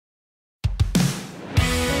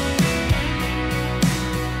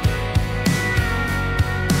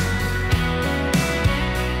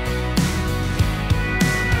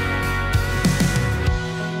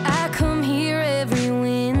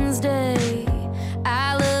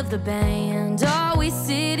the band. Always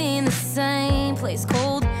sit in the same place,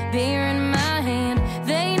 cold beer in my hand.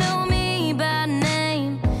 They know me by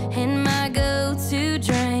name and my go-to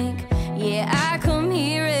drink. Yeah, I come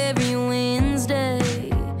here every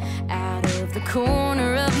Wednesday. Out of the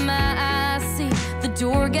corner of my eye, see the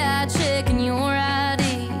door guy checking your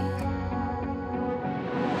ID.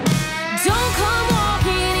 Don't come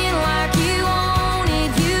walking in like you own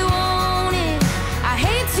it, you own it. I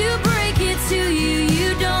hate to break it to you, you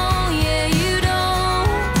don't, yeah, you don't.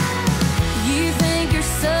 You think you're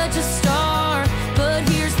such a star, but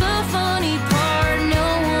here's the funny part, no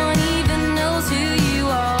one even knows who you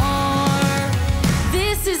are.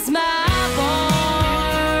 This is my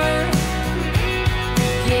bar.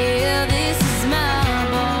 Yeah, this is my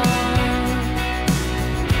bar.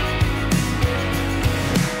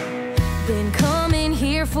 Been coming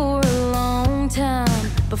here for a long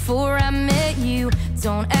time. Before I met you,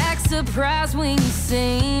 don't act surprised when you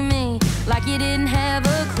see me, like you didn't have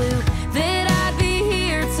a clue that I'd be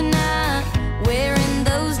here tonight, wearing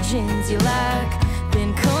those jeans you like.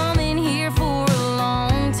 Been coming here for a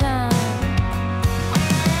long time.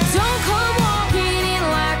 Don't come walking in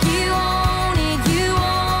like you own it, you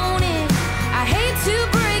own it. I hate to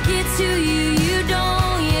break it to you, you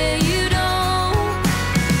don't, yeah, you don't.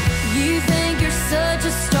 You think you're such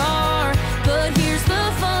a star, but here's the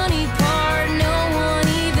funny part, no one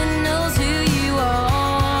even knows who you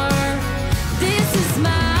are. This is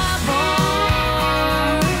my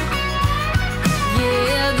bar.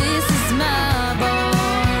 Yeah, this is my bar.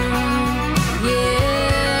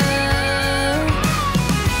 Yeah.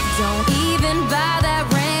 Don't even buy that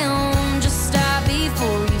round, just stop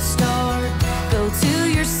before you start. Go to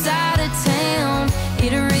your side of town,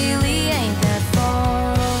 it really ain't that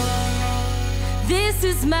far. This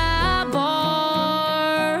is my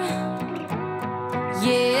bar.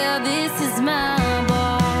 Yeah, this is my